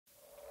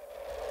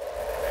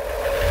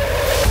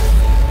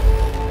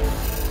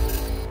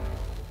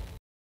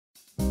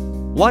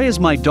Why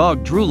is my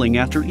dog drooling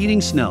after eating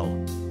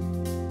snow?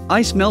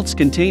 Ice melts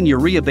contain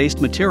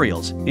urea-based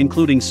materials,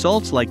 including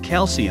salts like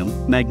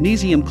calcium,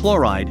 magnesium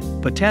chloride,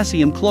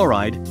 potassium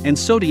chloride, and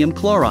sodium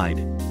chloride.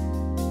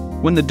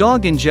 When the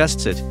dog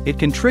ingests it, it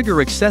can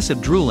trigger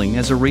excessive drooling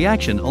as a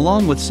reaction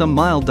along with some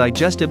mild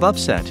digestive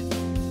upset.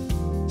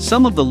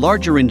 Some of the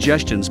larger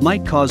ingestions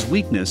might cause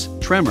weakness,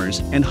 tremors,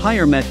 and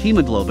higher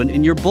methemoglobin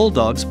in your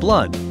bulldog's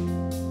blood.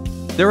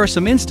 There are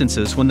some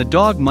instances when the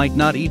dog might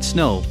not eat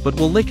snow but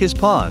will lick his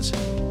paws.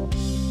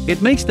 It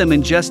makes them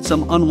ingest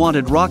some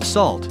unwanted rock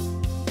salt.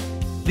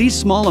 These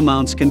small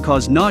amounts can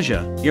cause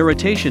nausea,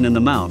 irritation in the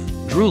mouth,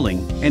 drooling,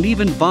 and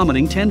even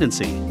vomiting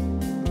tendency.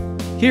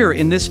 Here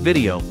in this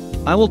video,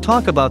 I will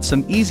talk about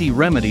some easy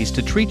remedies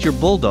to treat your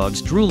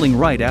bulldog's drooling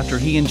right after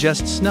he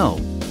ingests snow.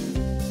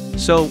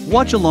 So,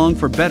 watch along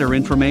for better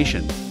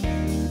information.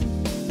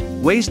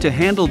 Ways to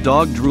handle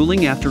dog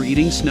drooling after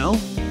eating snow?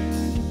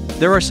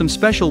 There are some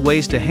special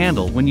ways to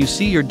handle when you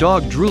see your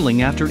dog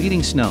drooling after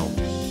eating snow.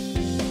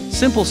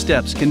 Simple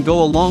steps can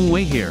go a long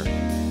way here.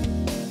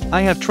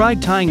 I have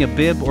tried tying a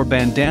bib or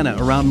bandana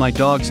around my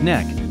dog's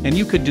neck, and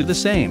you could do the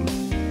same.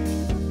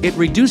 It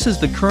reduces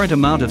the current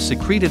amount of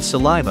secreted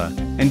saliva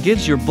and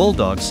gives your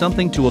bulldog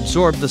something to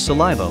absorb the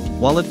saliva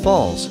while it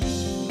falls.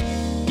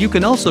 You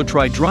can also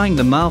try drying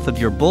the mouth of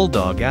your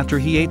bulldog after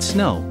he ate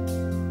snow.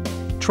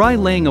 Try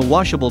laying a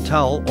washable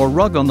towel or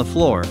rug on the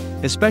floor,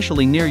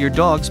 especially near your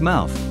dog's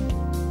mouth.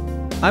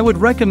 I would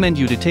recommend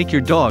you to take your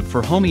dog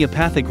for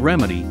homeopathic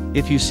remedy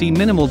if you see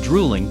minimal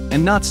drooling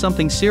and not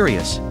something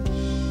serious.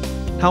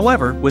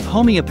 However, with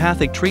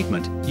homeopathic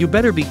treatment, you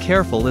better be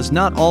careful as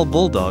not all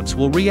bulldogs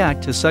will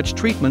react to such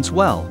treatments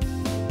well.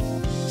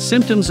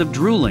 Symptoms of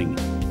drooling.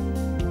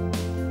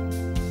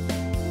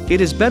 It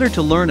is better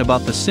to learn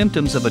about the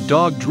symptoms of a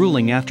dog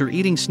drooling after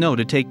eating snow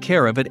to take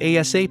care of it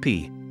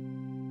ASAP.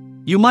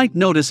 You might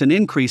notice an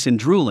increase in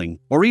drooling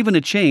or even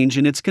a change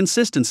in its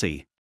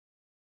consistency.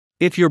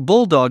 If your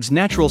bulldog's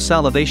natural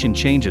salivation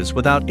changes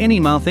without any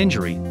mouth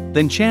injury,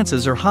 then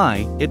chances are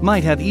high it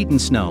might have eaten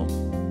snow.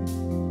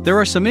 There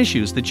are some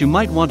issues that you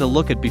might want to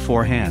look at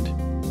beforehand.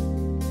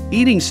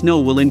 Eating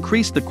snow will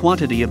increase the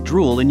quantity of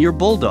drool in your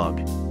bulldog.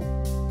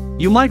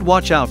 You might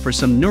watch out for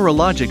some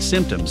neurologic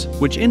symptoms,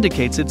 which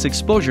indicates its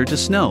exposure to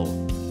snow.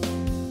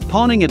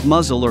 Pawing at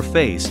muzzle or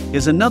face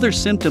is another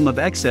symptom of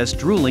excess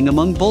drooling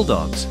among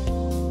bulldogs.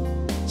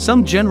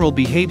 Some general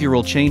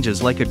behavioral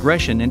changes like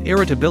aggression and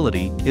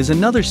irritability is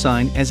another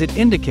sign, as it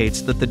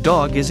indicates that the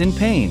dog is in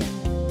pain.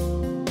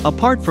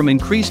 Apart from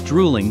increased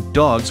drooling,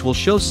 dogs will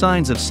show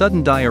signs of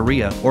sudden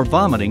diarrhea or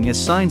vomiting as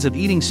signs of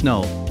eating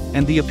snow,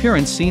 and the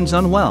appearance seems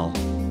unwell.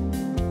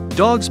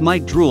 Dogs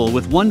might drool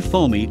with one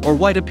foamy or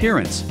white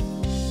appearance.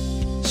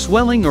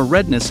 Swelling or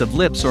redness of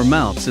lips or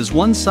mouths is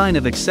one sign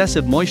of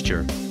excessive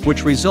moisture,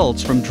 which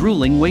results from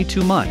drooling way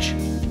too much.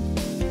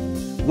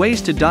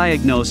 Ways to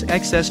diagnose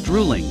excess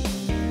drooling.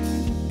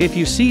 If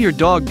you see your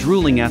dog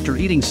drooling after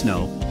eating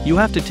snow, you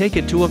have to take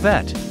it to a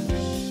vet.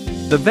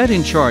 The vet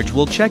in charge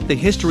will check the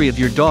history of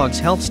your dog's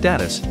health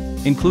status,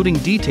 including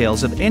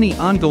details of any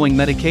ongoing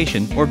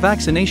medication or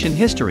vaccination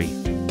history.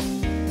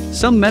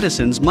 Some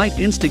medicines might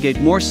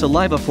instigate more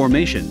saliva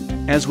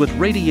formation, as with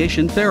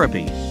radiation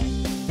therapy.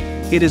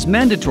 It is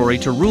mandatory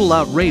to rule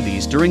out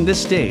rabies during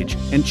this stage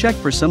and check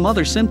for some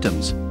other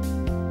symptoms.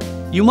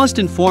 You must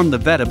inform the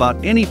vet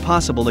about any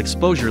possible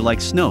exposure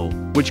like snow,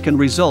 which can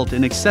result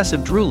in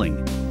excessive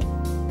drooling.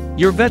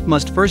 Your vet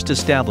must first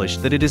establish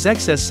that it is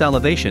excess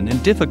salivation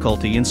and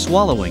difficulty in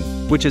swallowing,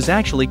 which is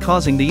actually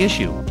causing the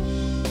issue.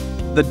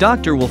 The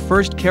doctor will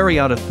first carry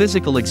out a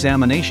physical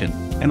examination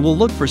and will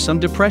look for some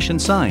depression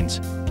signs.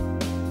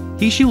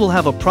 She will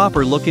have a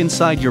proper look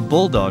inside your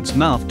bulldog's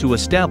mouth to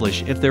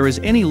establish if there is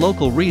any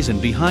local reason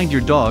behind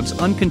your dog's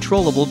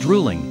uncontrollable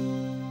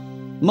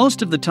drooling.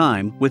 Most of the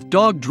time, with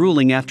dog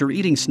drooling after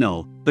eating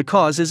snow, the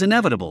cause is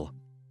inevitable.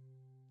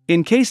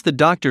 In case the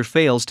doctor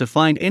fails to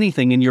find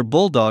anything in your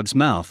bulldog's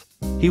mouth,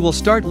 he will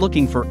start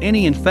looking for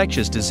any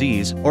infectious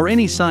disease or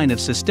any sign of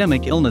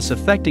systemic illness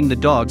affecting the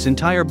dog's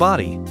entire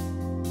body.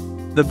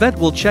 The vet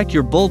will check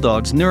your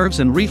bulldog's nerves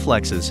and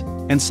reflexes,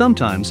 and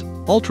sometimes,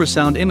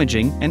 ultrasound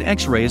imaging and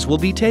X-rays will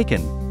be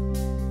taken.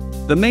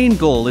 The main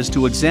goal is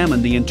to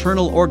examine the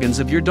internal organs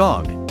of your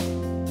dog.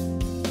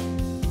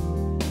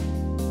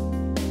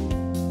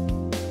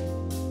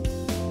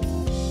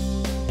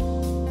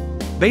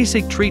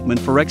 Basic treatment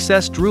for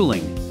excess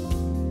drooling.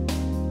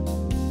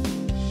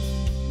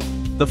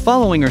 The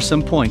following are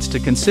some points to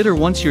consider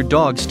once your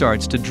dog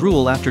starts to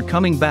drool after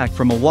coming back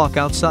from a walk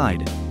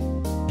outside.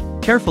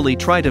 Carefully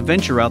try to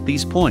venture out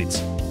these points.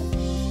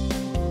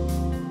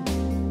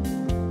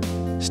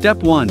 Step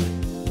 1.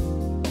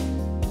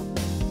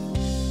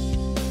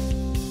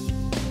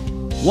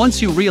 Once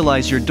you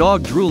realize your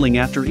dog drooling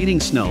after eating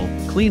snow,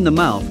 clean the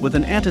mouth with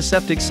an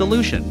antiseptic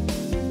solution.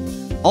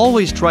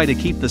 Always try to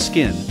keep the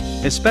skin,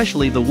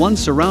 especially the one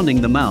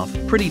surrounding the mouth,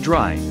 pretty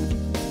dry.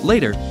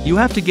 Later, you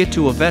have to get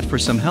to a vet for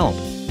some help.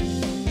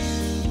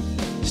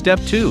 Step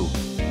 2.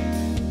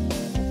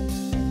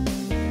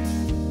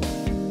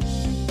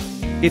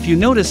 If you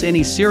notice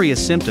any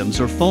serious symptoms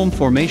or foam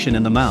formation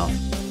in the mouth,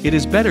 it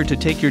is better to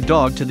take your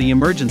dog to the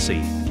emergency.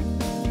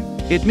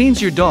 It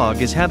means your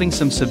dog is having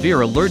some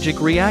severe allergic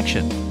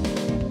reaction.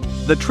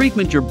 The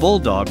treatment your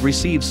bulldog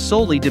receives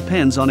solely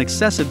depends on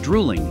excessive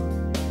drooling.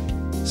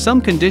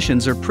 Some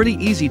conditions are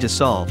pretty easy to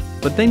solve,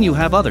 but then you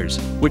have others,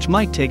 which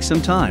might take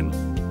some time.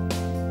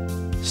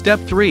 Step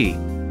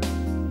 3.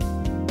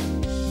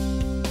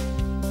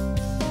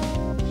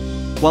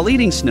 While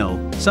eating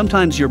snow,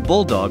 sometimes your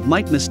bulldog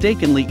might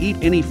mistakenly eat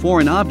any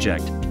foreign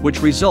object,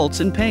 which results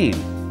in pain.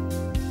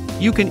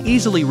 You can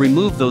easily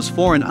remove those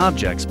foreign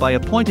objects by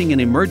appointing an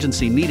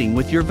emergency meeting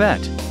with your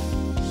vet.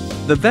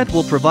 The vet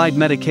will provide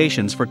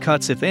medications for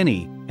cuts if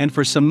any, and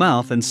for some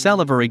mouth and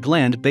salivary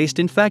gland-based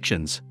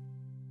infections.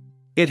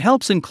 It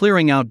helps in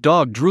clearing out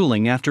dog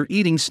drooling after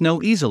eating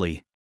snow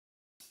easily.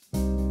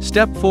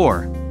 Step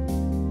 4.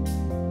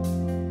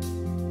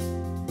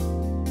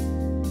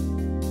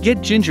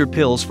 Get ginger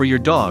pills for your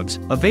dogs,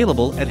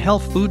 available at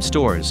health food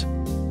stores.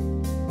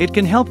 It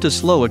can help to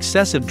slow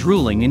excessive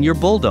drooling in your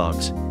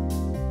bulldogs.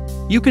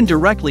 You can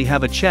directly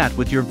have a chat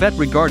with your vet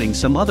regarding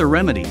some other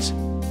remedies.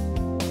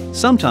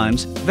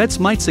 Sometimes, vets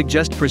might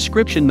suggest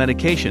prescription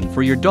medication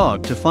for your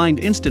dog to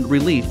find instant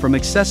relief from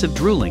excessive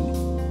drooling.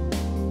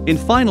 In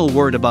final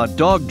word about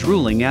dog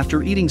drooling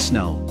after eating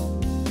snow.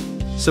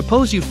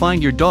 Suppose you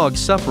find your dog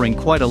suffering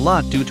quite a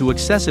lot due to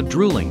excessive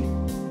drooling.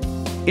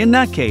 In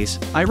that case,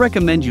 I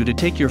recommend you to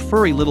take your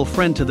furry little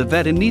friend to the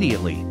vet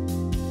immediately.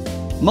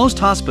 Most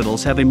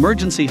hospitals have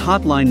emergency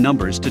hotline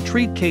numbers to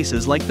treat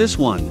cases like this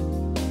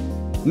one.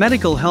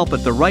 Medical help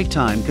at the right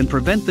time can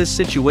prevent this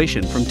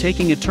situation from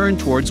taking a turn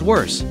towards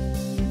worse.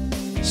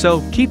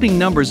 So, keeping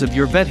numbers of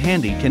your vet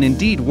handy can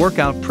indeed work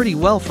out pretty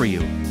well for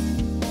you.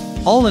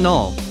 All in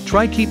all,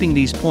 try keeping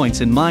these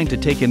points in mind to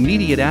take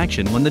immediate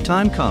action when the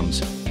time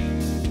comes.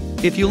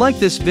 If you like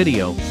this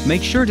video,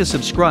 make sure to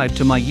subscribe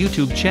to my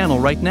YouTube channel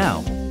right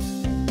now.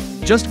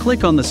 Just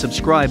click on the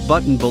subscribe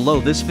button below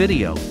this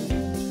video.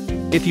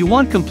 If you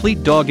want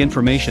complete dog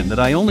information that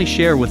I only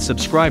share with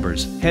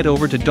subscribers, head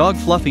over to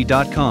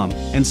dogfluffy.com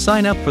and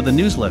sign up for the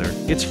newsletter.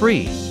 It's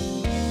free.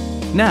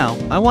 Now,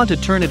 I want to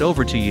turn it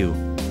over to you.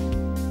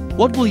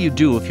 What will you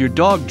do if your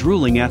dog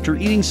drooling after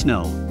eating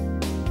snow?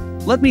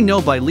 Let me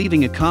know by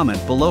leaving a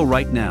comment below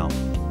right now.